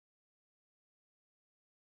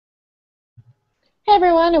Hey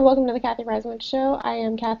everyone, and welcome to the Kathy Reisowitz Show. I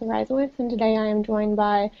am Kathy Reisowitz, and today I am joined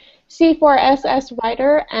by C4SS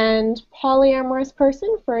writer and polyamorous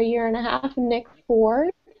person for a year and a half, Nick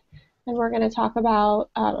Ford. And we're going to talk about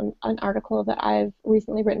an article that I've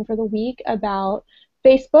recently written for The Week about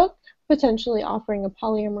Facebook potentially offering a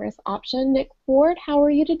polyamorous option. Nick Ford, how are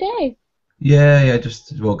you today? Yeah, I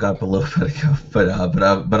just woke up a little bit ago, but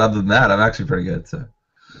other than that, I'm actually pretty good. So,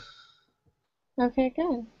 Okay,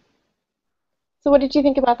 good. So what did you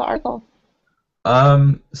think about the article?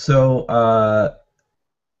 um, so uh,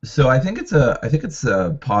 so I think it's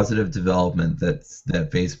a positive development that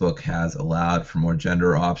Facebook has allowed for more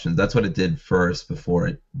gender options. That's what it did first before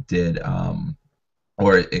it did,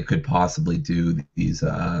 or it could possibly do these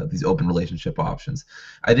open relationship options.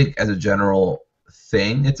 I think as a general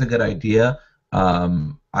thing, it's a good idea.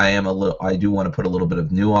 I do want to put a little bit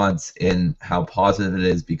of nuance in how positive it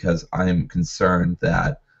is because I'm concerned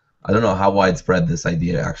that I don't know how widespread this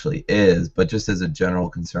idea actually is, but just as a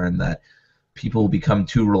general concern that people become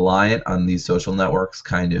too reliant on these social networks,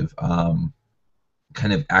 kind of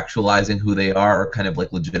actualizing who they are, or kind of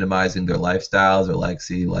like legitimizing their lifestyles, or like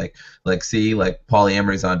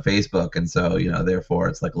polyamory's on Facebook, and so therefore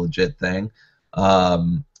it's like a legit thing.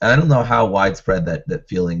 And I don't know how widespread that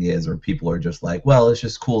feeling is, or people are just like, well, it's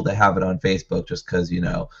just cool to have it on Facebook just because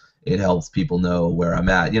it helps people know where I'm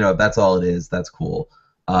at. If that's all it is, that's cool.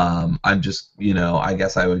 I'm just, I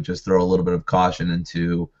guess I would just throw a little bit of caution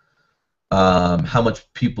into how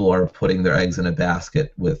much people are putting their eggs in a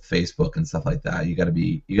basket with Facebook and stuff like that. You got to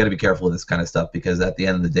be careful with this kind of stuff because at the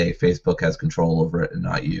end of the day, Facebook has control over it and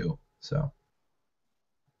not you. So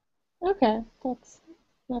Okay, that's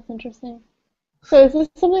interesting. So is this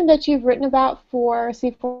something that you've written about for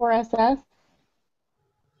C4SS?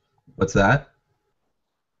 what's that?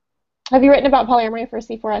 Have you written about polyamory for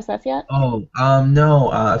C4SS yet? Oh, no.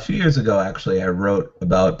 A few years ago, actually, I wrote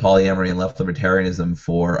about polyamory and left libertarianism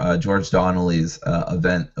for George Donnelly's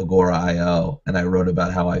event Agora IO, and I wrote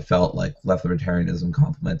about how I felt like left libertarianism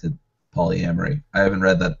complemented polyamory. I haven't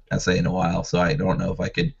read that essay in a while, so I don't know if I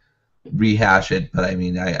could rehash it, but I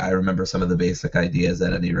mean, I remember some of the basic ideas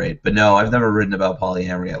at any rate. But no, I've never written about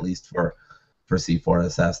polyamory, at least for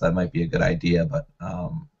C4SS. That might be a good idea, but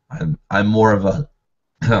I'm more of a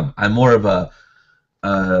I'm more of a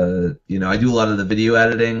I do a lot of the video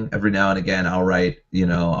editing. Every now and again, I'll write,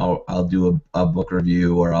 I'll do a book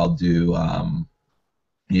review, or I'll do, I'll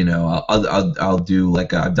do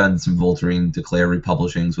like I've done some Voltairine Declare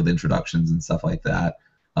republishings with introductions and stuff like that.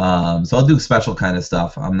 So I'll do special kind of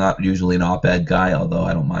stuff. I'm not usually an op-ed guy, although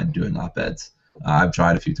I don't mind doing op-eds. I've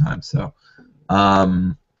tried a few times,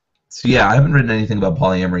 um, so yeah, I haven't written anything about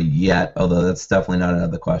polyamory yet, although that's definitely not out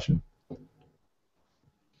of the question.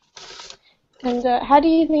 And how do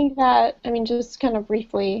you think that, I mean, just kind of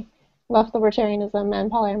briefly, left libertarianism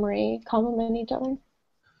and polyamory complement each other?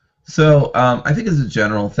 So I think as a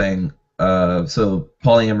general thing, so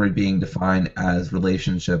polyamory being defined as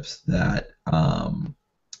relationships that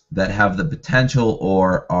have the potential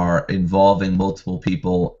or are involving multiple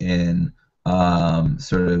people in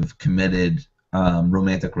sort of committed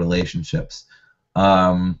romantic relationships.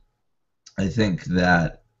 Um, I think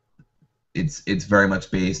that it's very much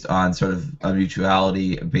based on sort of a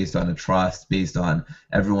mutuality, based on a trust, based on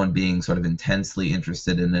everyone being sort of intensely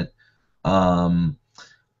interested in it. Um,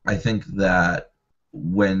 I think that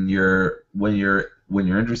when you're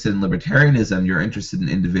interested in libertarianism, you're interested in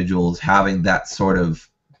individuals having that sort of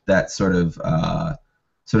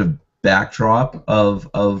backdrop of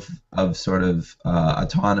sort of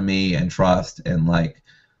autonomy and trust, and like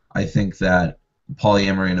I think that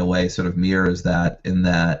polyamory in a way sort of mirrors that, in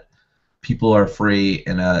that people are free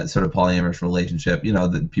in a sort of polyamorous relationship.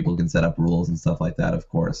 That people can set up rules and stuff like that, of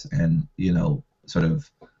course, and sort of,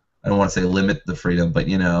 I don't want to say limit the freedom, but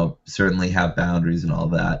certainly have boundaries and all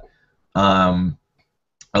that. Um,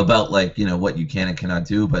 about like what you can and cannot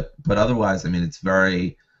do, but otherwise, I mean, it's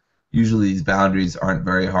very, usually these boundaries aren't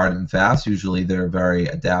very hard and fast. Usually they're very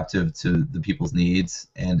adaptive to the people's needs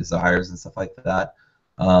and desires and stuff like that.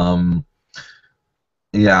 Um,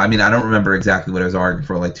 yeah, I mean, I don't remember exactly what I was arguing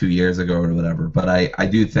for like 2 years ago or whatever, but I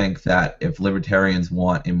do think that if libertarians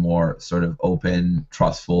want a more sort of open,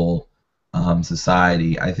 trustful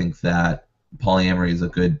society, I think that polyamory is a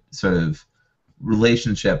good sort of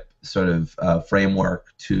relationship sort of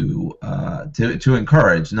framework to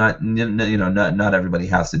encourage. Not everybody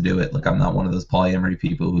has to do it. Like, I'm not one of those polyamory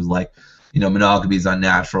people who's like, monogamy is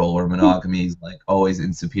unnatural, or monogamy is like always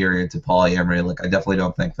superior to polyamory. Like, I definitely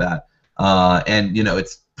don't think that. And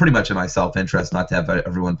it's pretty much in my self-interest not to have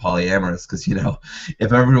everyone polyamorous, because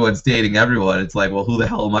if everyone's dating everyone, it's like, well, who the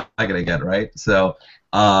hell am I gonna get, right? So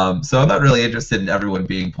I'm not really interested in everyone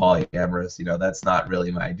being polyamorous. That's not really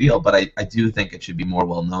my ideal, but I do think it should be more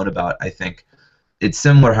well known about. I think it's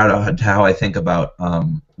similar to how I think about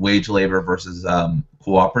wage labor versus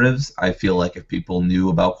cooperatives. I feel like if people knew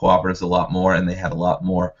about cooperatives a lot more and they had a lot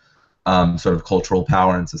more sort of cultural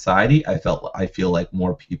power in society, I feel like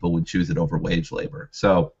more people would choose it over wage labor.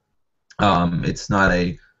 So it's not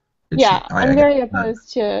a it's Yeah, I I'm guess very not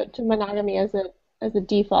opposed to monogamy as a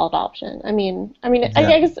default option. I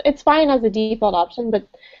exactly guess it's fine as a default option, but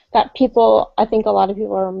that people, I think a lot of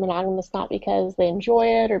people are monogamous not because they enjoy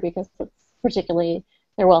it or because it's particularly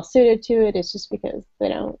they're well suited to it. It's just because they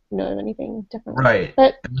don't know of anything different. right.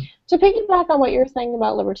 But to piggyback on what you were saying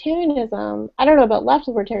about libertarianism, I don't know about left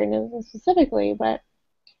libertarianism specifically, but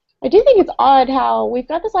I do think it's odd how we've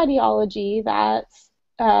got this ideology that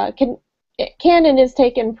can it can and is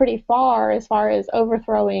taken pretty far as far as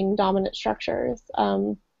overthrowing dominant structures.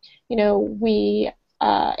 We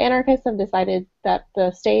anarchists have decided that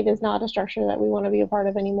the state is not a structure that we want to be a part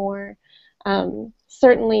of anymore.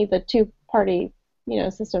 Certainly, the two-party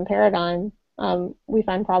system paradigm we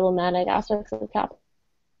find problematic aspects of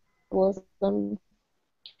capitalism,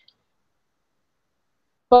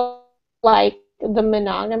 but like the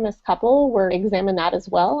monogamous couple were examine that as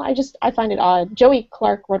well. I find it odd. Joey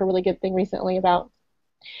Clark wrote a really good thing recently about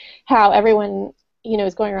how everyone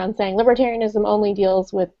is going around saying libertarianism only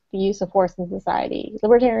deals with the use of force in society.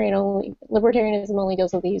 Libertarianism only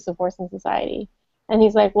deals with the use of force in society. And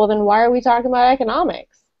he's like, well, then why are we talking about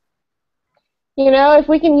economics? If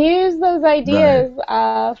we can use those Right. ideas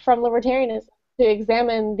from libertarianism to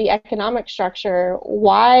examine the economic structure,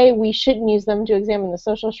 why we shouldn't use them to examine the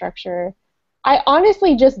social structure, I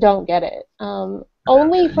honestly just don't get it.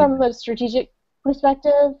 Only Okay. from a strategic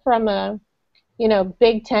perspective, from a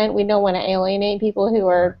big tent, we don't want to alienate people who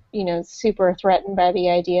Right. are super threatened by the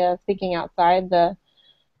idea of thinking outside the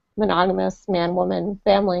monogamous man-woman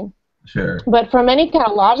family. Sure. But from any kind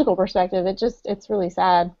of logical perspective, it's really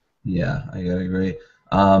sad. Yeah, I gotta agree.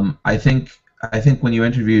 I think when you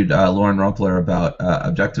interviewed Lauren Rumpler about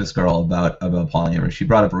Objectivist Girl about polyamory, she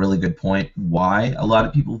brought up a really good point. Why a lot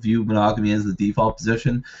of people view monogamy as the default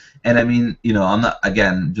position, and I mean, I'm not,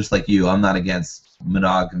 again, just like you, I'm not against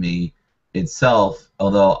monogamy itself.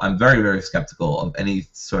 Although I'm very, very skeptical of any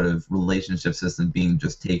sort of relationship system being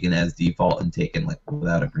just taken as default and taken like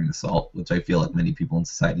without a grain of salt, which I feel like many people in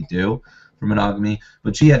society do for monogamy.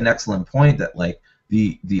 But she had an excellent point that like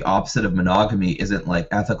the opposite of monogamy isn't like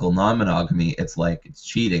ethical non-monogamy. It's like it's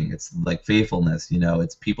cheating. It's like faithfulness.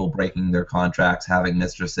 It's people breaking their contracts, having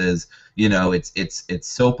mistresses. It's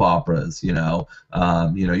soap operas. You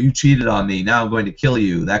cheated on me. Now I'm going to kill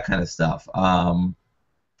you. That kind of stuff.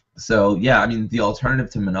 So yeah, I mean the alternative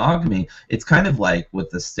to monogamy, it's kind of like with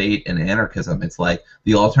the state and anarchism. It's like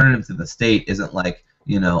the alternative to the state isn't like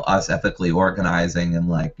us ethically organizing and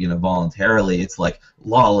like voluntarily. It's like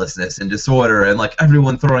lawlessness and disorder and like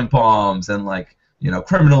everyone throwing bombs and like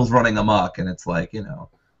criminals running amok, and it's like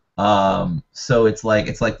so it's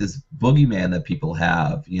like this boogeyman that people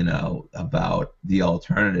have about the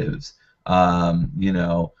alternatives.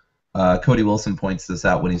 Cody Wilson points this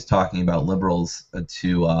out when he's talking about liberals with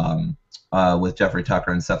Jeffrey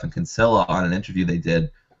Tucker and Stephan Kinsella on an interview they did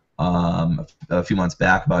a few months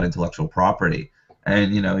back about intellectual property.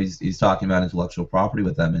 And he's talking about intellectual property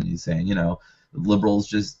with them, and he's saying liberals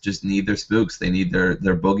just need their spooks. They need their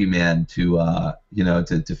boogeyman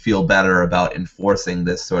to feel better about enforcing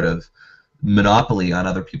this sort of monopoly on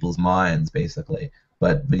other people's minds, basically.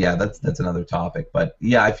 But yeah, that's another topic. But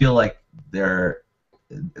yeah, I feel like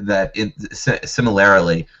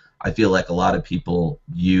similarly, I feel like a lot of people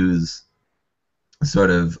use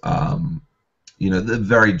sort of the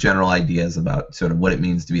very general ideas about sort of what it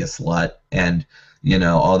means to be a slut and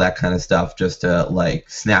all that kind of stuff just to like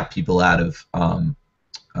snap people out of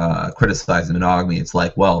criticizing monogamy. It's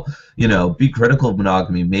like, well, be critical of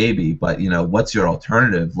monogamy maybe, but what's your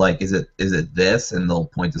alternative? Like, is it this? And they'll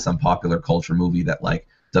point to some popular culture movie that like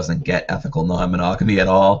doesn't get ethical non-monogamy at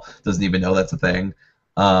all, doesn't even know that's a thing.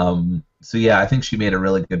 So yeah, I think she made a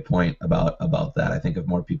really good point about that. I think if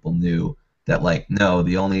more people knew that, like, no,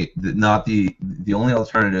 the only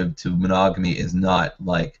alternative to monogamy is not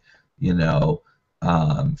like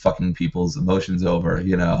fucking people's emotions over.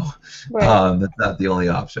 Right. That's not the only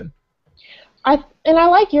option. I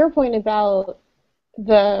like your point about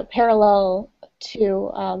the parallel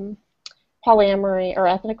to polyamory or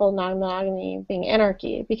ethical non-monogamy being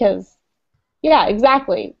anarchy, because yeah,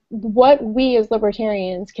 exactly. What we as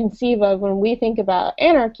libertarians conceive of when we think about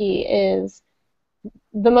anarchy is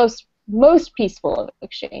the most peaceful of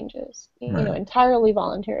exchanges, Right. entirely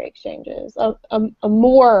voluntary exchanges, a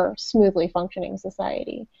more smoothly functioning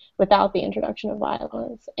society without the introduction of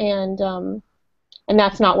violence. And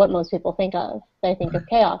that's not what most people think of. They think of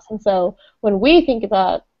chaos. And so when we think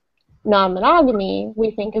about non-monogamy,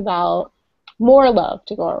 we think about more love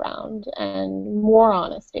to go around and more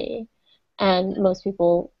honesty. And most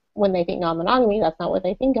people, when they think non-monogamy, that's not what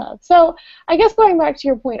they think of. So I guess going back to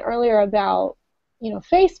your point earlier about,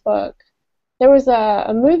 Facebook, there was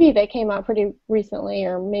a movie that came out pretty recently,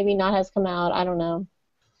 or maybe not has come out, I don't know.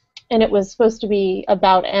 And it was supposed to be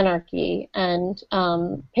about anarchy and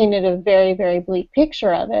painted a very, very bleak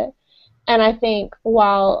picture of it. And I think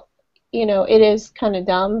while it is kind of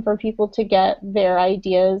dumb for people to get their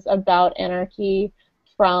ideas about anarchy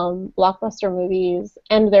from blockbuster movies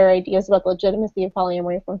and their ideas about the legitimacy of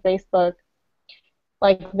polyamory from Facebook,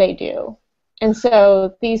 like they do. And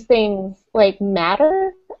so these things like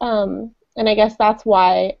matter, and I guess that's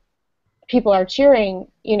why people are cheering,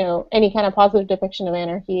 any kind of positive depiction of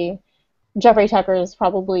anarchy. Jeffrey Tucker has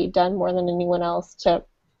probably done more than anyone else to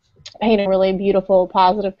paint a really beautiful,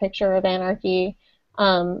 positive picture of anarchy.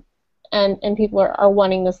 And people are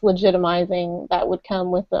wanting this legitimizing that would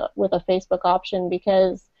come with a Facebook option,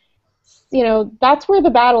 because that's where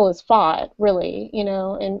the battle is fought, really,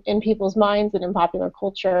 in people's minds and in popular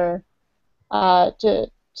culture, to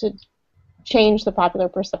change the popular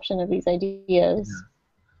perception of these ideas.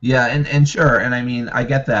 Yeah, and sure, and I mean, I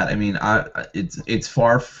get that. I mean, it's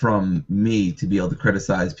far from me to be able to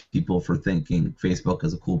criticize people for thinking Facebook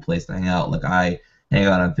is a cool place to hang out. Like, I hang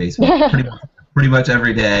out on Facebook pretty much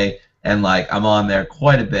every day, and like I'm on there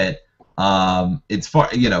quite a bit. It's far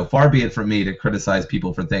be it from me to criticize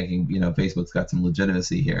people for thinking Facebook's got some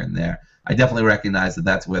legitimacy here and there. I definitely recognize that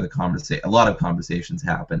that's where a lot of conversations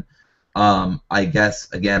happen. I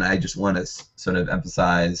guess again, I just want to sort of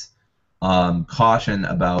emphasize caution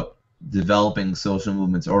about developing social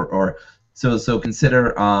movements, or so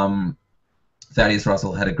consider Thaddeus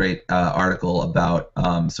Russell had a great article about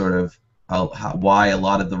sort of why a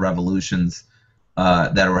lot of the revolutions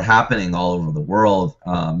that were happening all over the world,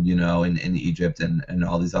 in Egypt and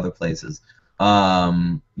all these other places,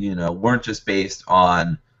 weren't just based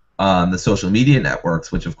on the social media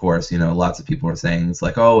networks, which of course, lots of people are saying it's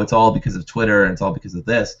like, oh, it's all because of Twitter and it's all because of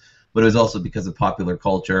this. But it was also because of popular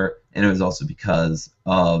culture, and it was also because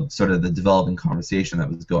of sort of the developing conversation that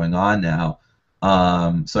was going on now.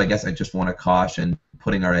 So I guess I just want to caution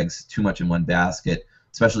putting our eggs too much in one basket,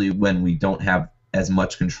 especially when we don't have as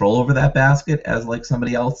much control over that basket as like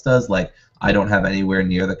somebody else does. Like, I don't have anywhere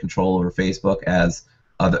near the control over Facebook as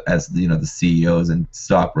the CEOs and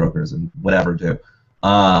stockbrokers and whatever do.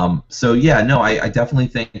 So yeah, no, I definitely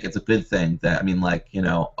think it's a good thing that, I mean, like,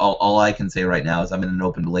 all I can say right now is I'm in an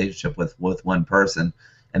open relationship with one person,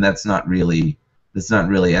 and that's not really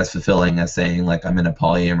as fulfilling as saying like I'm in a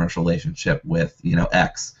polyamorous relationship with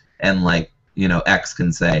X, and like X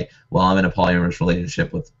can say, well, I'm in a polyamorous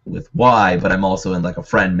relationship with Y, but I'm also in like a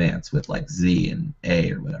friend mance with like Z and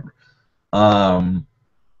A or whatever.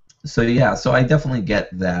 So yeah, so I definitely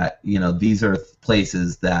get that, these are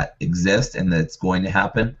places that exist and that's going to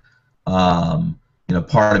happen.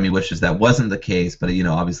 Part of me wishes that wasn't the case, but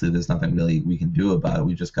obviously there's nothing really we can do about it.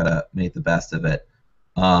 We just gotta make the best of it.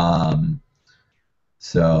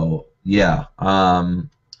 So yeah,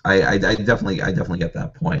 I definitely get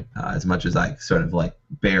that point. As much as I sort of like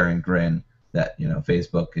bear and grin that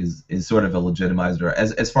Facebook is sort of a legitimizer.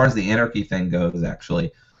 As far as the anarchy thing goes,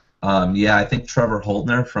 actually. Yeah, I think Trevor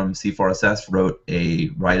Holtner from C4SS wrote a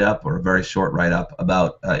write-up, or a very short write-up,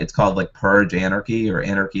 about it's called like Purge Anarchy, or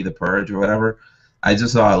Anarchy the Purge, or whatever. I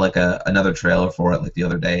just saw like another trailer for it like the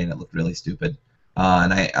other day, and it looked really stupid.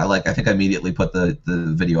 And I think I immediately put the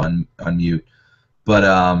video on mute.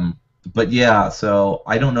 But yeah, so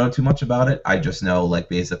I don't know too much about it. I just know like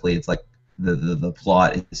basically it's like the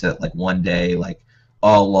plot is that like one day like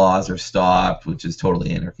all laws are stopped, which is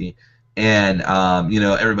totally anarchy. And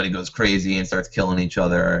everybody goes crazy and starts killing each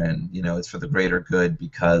other, and it's for the greater good,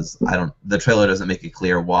 because the trailer doesn't make it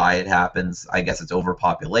clear why it happens. I guess it's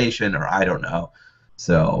overpopulation, or I don't know.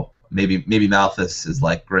 So maybe Malthus is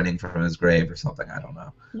like grinning from his grave or something. I don't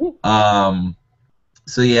know.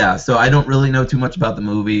 So yeah, so I don't really know too much about the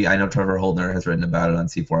movie. I know Trevor Holdner has written about it on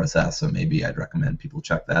C4SS, so maybe I'd recommend people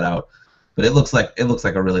check that out. But it looks like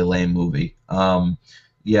a really lame movie.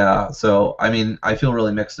 Yeah, so I mean, I feel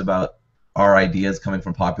really mixed about our ideas coming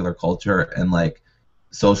from popular culture and like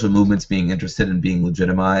social movements being interested in being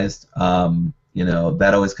legitimized.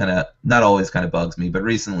 That always not always kind of bugs me, but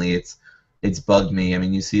recently it's bugged me. I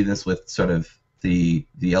mean, you see this with sort of the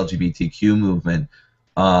LGBTQ movement.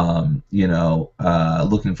 looking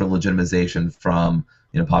for legitimization from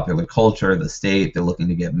popular culture, the state. They're looking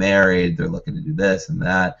to get married. They're looking to do this and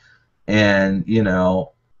that. And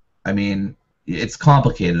I mean, it's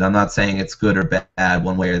complicated. I'm not saying it's good or bad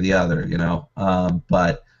one way or the other,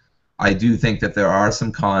 but I do think that there are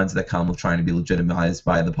some cons that come with trying to be legitimized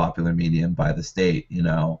by the popular media and by the state.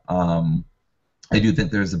 I do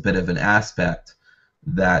think there's a bit of an aspect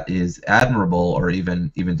that is admirable or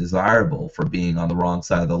even desirable for being on the wrong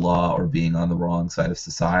side of the law or being on the wrong side of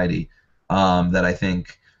society, that I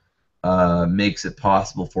think makes it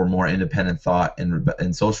possible for more independent thought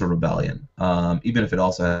and social rebellion, even if it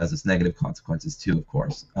also has its negative consequences too, of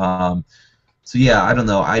course. So yeah, I don't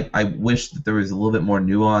know. I wish that there was a little bit more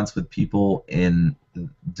nuance with people in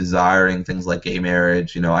desiring things like gay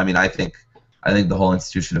marriage. I mean, I think the whole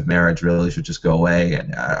institution of marriage really should just go away,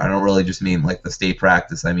 and I don't really just mean like the state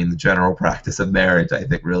practice. I mean the general practice of marriage. I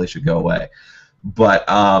think really should go away. But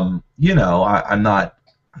I'm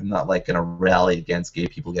not like gonna rally against gay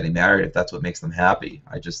people getting married if that's what makes them happy.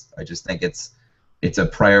 I just think it's a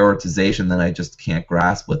prioritization that I just can't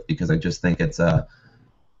grasp with, because I just think it's a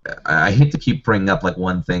I hate to keep bringing up like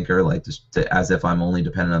one thinker, like as if I'm only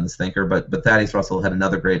dependent on this thinker, but Thaddeus Russell had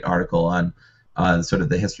another great article on sort of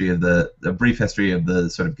the history of the brief history of the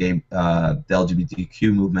sort of gay the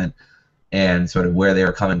LGBTQ movement, and sort of where they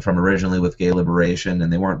were coming from originally with gay liberation,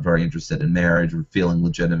 and they weren't very interested in marriage or feeling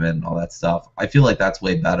legitimate and all that stuff. I feel like that's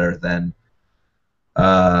way better than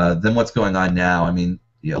what's going on now. I mean,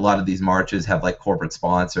 a lot of these marches have like corporate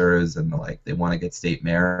sponsors, and like they want to get state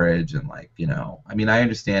marriage, and like I mean, I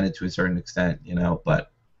understand it to a certain extent,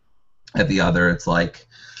 but at the other, it's like,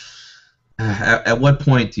 at what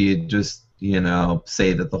point do you just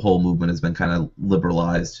say that the whole movement has been kind of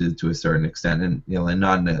liberalized to a certain extent, and and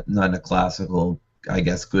not in a classical, I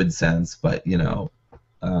guess, good sense, but in sort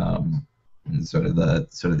of the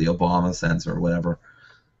Obama sense or whatever.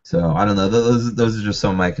 So I don't know. Those are just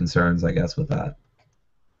some of my concerns, I guess, with that.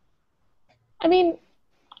 I mean,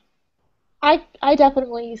 I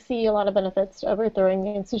definitely see a lot of benefits to overthrowing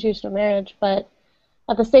the institution of marriage, but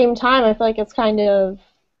at the same time, I feel like it's kind of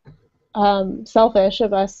selfish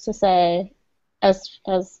of us to say, as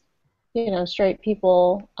straight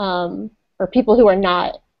people, or people who are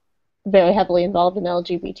not very heavily involved in the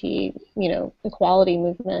LGBT equality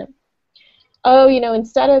movement. Oh,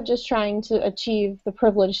 instead of just trying to achieve the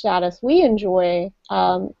privileged status we enjoy,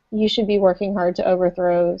 you should be working hard to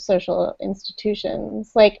overthrow social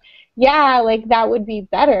institutions. Like, yeah, like that would be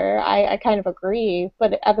better. I kind of agree,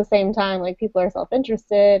 but at the same time, like people are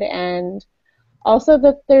self-interested, and also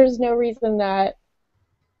that there's no reason that,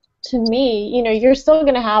 to me, you're still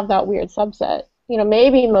going to have that weird subset.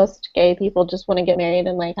 Maybe most gay people just want to get married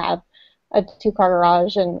and like have a two-car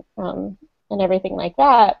garage and everything like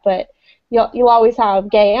that, but you'll always have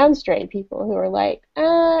gay and straight people who are like,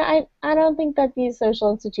 I don't think that these social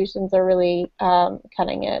institutions are really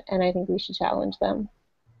cutting it, and I think we should challenge them.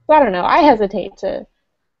 So I don't know. I hesitate to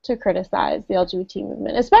criticize the LGBT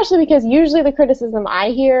movement, especially because usually the criticism I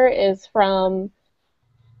hear is from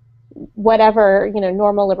whatever,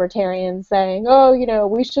 normal libertarians saying, oh,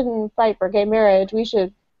 we shouldn't fight for gay marriage. We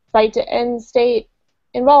should fight to end state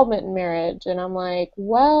involvement in marriage. And I'm like,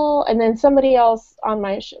 well, and then somebody else on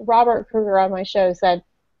my Robert Kruger on my show said,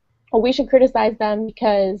 well, we should criticize them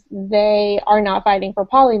because they are not fighting for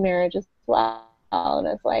polymarriage as well. And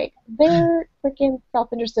it's like, they're freaking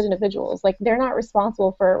self-interested individuals. Like, they're not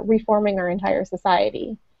responsible for reforming our entire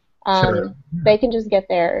society. Sure. They can just get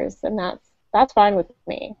theirs, and that's fine with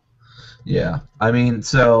me. Yeah, I mean,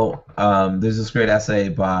 so there's this great essay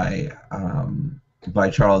by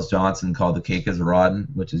Charles Johnson called "The Cake is Rotten,"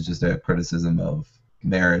 which is just a criticism of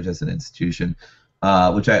marriage as an institution,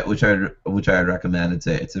 which I recommend.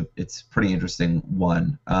 It's a pretty interesting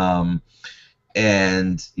one.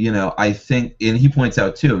 And I think, and he points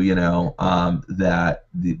out too, that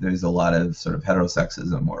there's a lot of sort of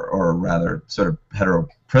heterosexism, or rather sort of hetero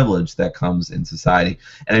privilege that comes in society.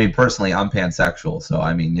 And I mean, personally, I'm pansexual, so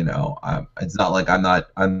I mean, it's not like I'm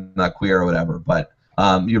not queer or whatever. But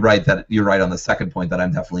you're right on the second point, that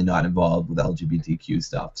I'm definitely not involved with LGBTQ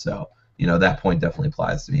stuff. So that point definitely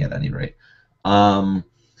applies to me at any rate. I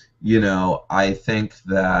think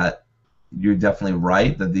that you're definitely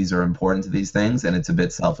right that these are important to these things, and it's a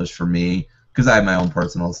bit selfish for me because I have my own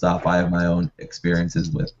personal stuff. I have my own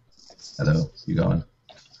experiences with. Hello, you going?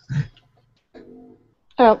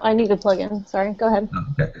 Oh, I need to plug in. Sorry, go ahead. Oh,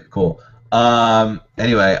 okay, cool.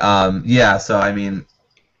 Anyway, yeah. So I mean,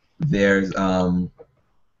 there's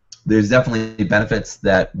definitely benefits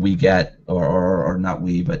that we get, or not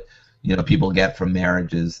we, but people get from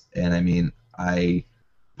marriages, and I mean,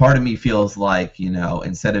 part of me feels like,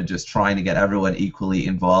 instead of just trying to get everyone equally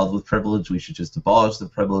involved with privilege, we should just abolish the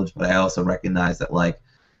privilege. But I also recognize that, like,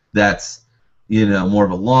 that's, more of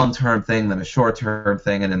a long-term thing than a short-term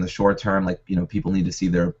thing. And in the short term, like, people need to see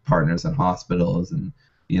their partners in hospitals, and,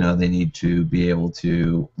 they need to be able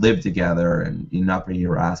to live together and not be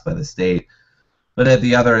harassed by the state. But at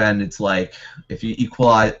the other end, it's like, if you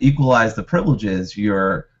equalize the privileges,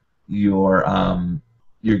 you're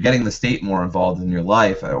getting the state more involved in your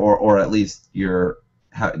life, or at least you're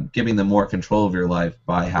giving them more control of your life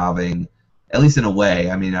by having, at least in a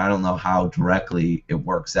way. I mean, I don't know how directly it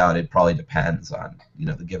works out. It probably depends on,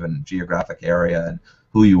 the given geographic area and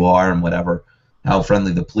who you are and whatever, how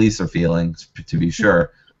friendly the police are feeling, to be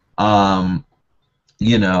sure.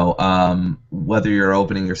 Whether you're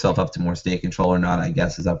opening yourself up to more state control or not, I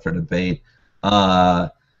guess, is up for debate.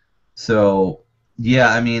 So yeah,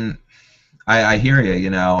 I mean, I hear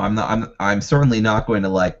you. I'm certainly not going to,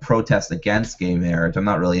 like, protest against gay marriage. I'm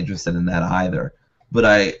not really interested in that either. But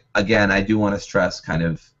I do want to stress kind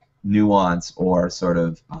of nuance, or sort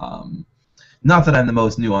of, not that I'm the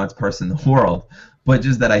most nuanced person in the world, but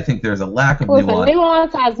just that I think there's a lack of Listen, nuance.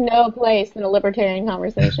 nuance has no place in a libertarian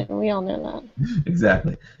conversation. We all know that.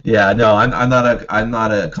 Exactly. Yeah. No, I'm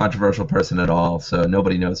not a controversial person at all. So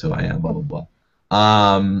nobody knows who I am. Blah blah blah.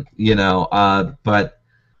 But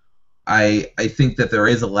I think that there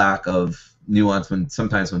is a lack of nuance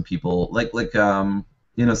sometimes when people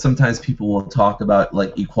sometimes people will talk about,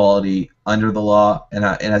 like, equality under the law, and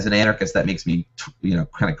as an anarchist, that makes me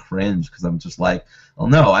kind of cringe, because I'm just like, well,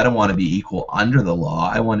 no, I don't want to be equal under the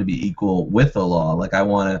law. I want to be equal with the law. Like, I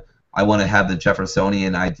want to have the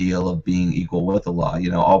Jeffersonian ideal of being equal with the law.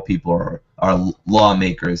 All people are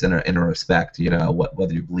lawmakers in a respect.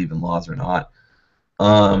 Whether you believe in laws or not.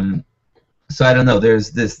 So I don't know.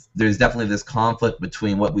 There's definitely this conflict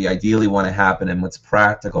between what we ideally want to happen and what's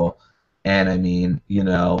practical. And I mean,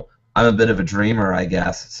 I'm a bit of a dreamer, I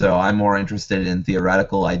guess. So I'm more interested in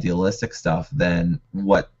theoretical, idealistic stuff than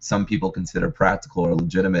what some people consider practical or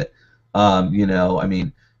legitimate. I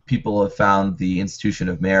mean, people have found the institution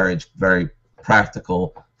of marriage very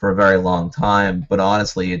practical for a very long time, but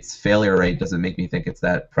honestly, its failure rate doesn't make me think it's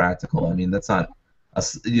that practical. I mean, that's not a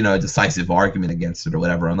decisive argument against it or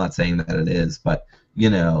whatever. I'm not saying that it is, but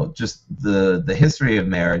just the history of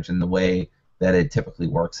marriage and the way that it typically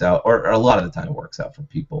works out, or a lot of the time it works out for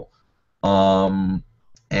people. And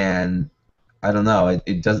I don't know.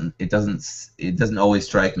 It doesn't always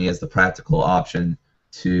strike me as the practical option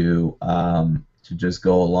to just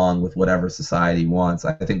go along with whatever society wants.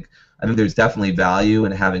 I think there's definitely value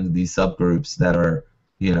in having these subgroups that are,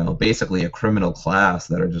 basically a criminal class,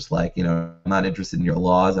 that are just like, I'm not interested in your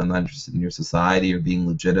laws, I'm not interested in your society, or being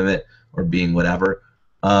legitimate, or being whatever.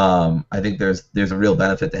 I think there's a real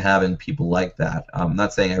benefit to having people like that. I'm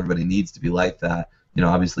not saying everybody needs to be like that.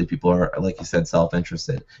 Obviously people are, like you said,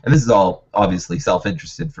 self-interested. And this is all obviously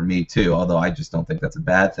self-interested for me too, although I just don't think that's a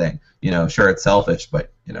bad thing. Sure, it's selfish,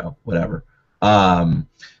 but, whatever. I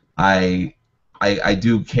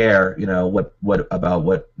do care, what about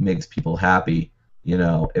what makes people happy.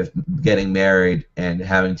 If getting married and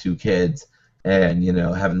having 2 kids and,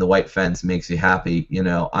 having the white fence makes you happy,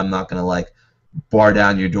 I'm not gonna, like, bar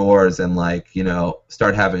down your doors and, like,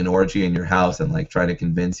 start having an orgy in your house and, like, try to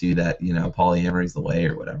convince you that, polyamory is the way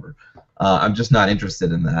or whatever. I'm just not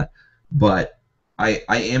interested in that. But I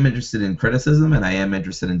am interested in criticism, and I am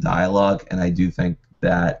interested in dialogue, and I do think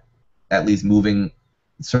that at least moving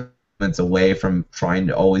certain away from trying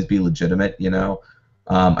to always be legitimate,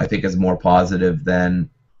 I think is more positive than,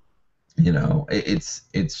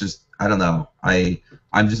 it's just, I don't know.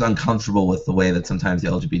 I'm just uncomfortable with the way that sometimes the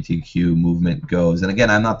LGBTQ movement goes. And again,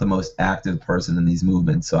 I'm not the most active person in these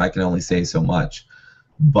movements, so I can only say so much.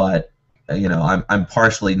 But I'm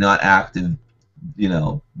partially not active,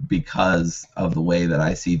 because of the way that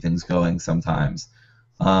I see things going sometimes.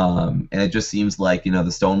 And it just seems like,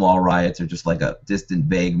 the Stonewall riots are just like a distant,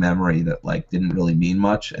 vague memory that, like, didn't really mean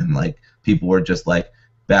much, and, like, people were just, like,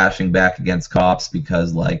 bashing back against cops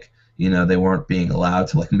because, like, they weren't being allowed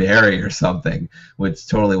to, like, marry or something, which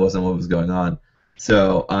totally wasn't what was going on.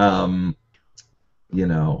 So, I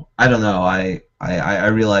don't know. I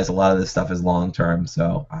realize a lot of this stuff is long term,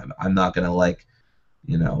 so I'm not gonna, like,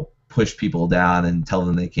 push people down and tell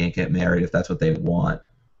them they can't get married if that's what they want.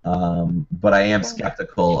 But I am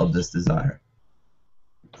skeptical of this desire.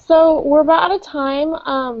 So we're about out of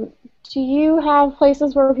time. Do you have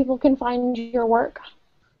places where people can find your work?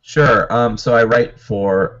 Sure. So I write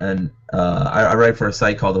for I write for a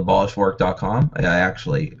site called abolishwork.com. I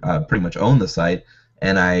actually pretty much own the site,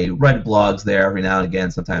 and I write blogs there every now and again.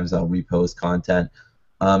 Sometimes I'll repost content.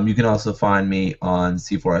 You can also find me on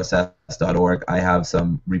c4ss.org. I have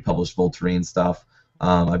some republished Voltairine stuff.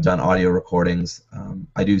 I've done audio recordings.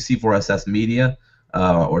 I do C4SS Media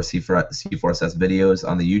or C4SS videos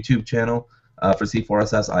on the YouTube channel for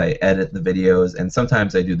C4SS. I edit the videos, and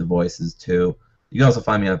sometimes I do the voices too. You can also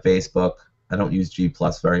find me on Facebook. I don't use G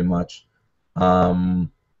Plus very much.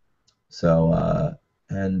 Um,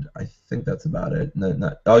 and I think that's about it.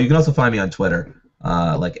 Oh, you can also find me on Twitter,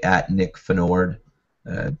 like at Nick Fenord,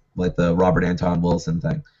 like the Robert Anton Wilson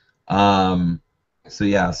thing. Um, so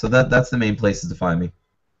yeah, so that's the main places to find me.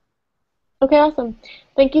 Okay, awesome.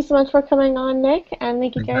 Thank you so much for coming on, Nick, and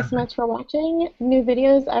thank you guys so Fantastic. much for watching. New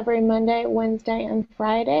videos every Monday, Wednesday, and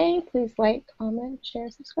Friday. Please like, comment, share,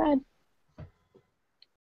 subscribe.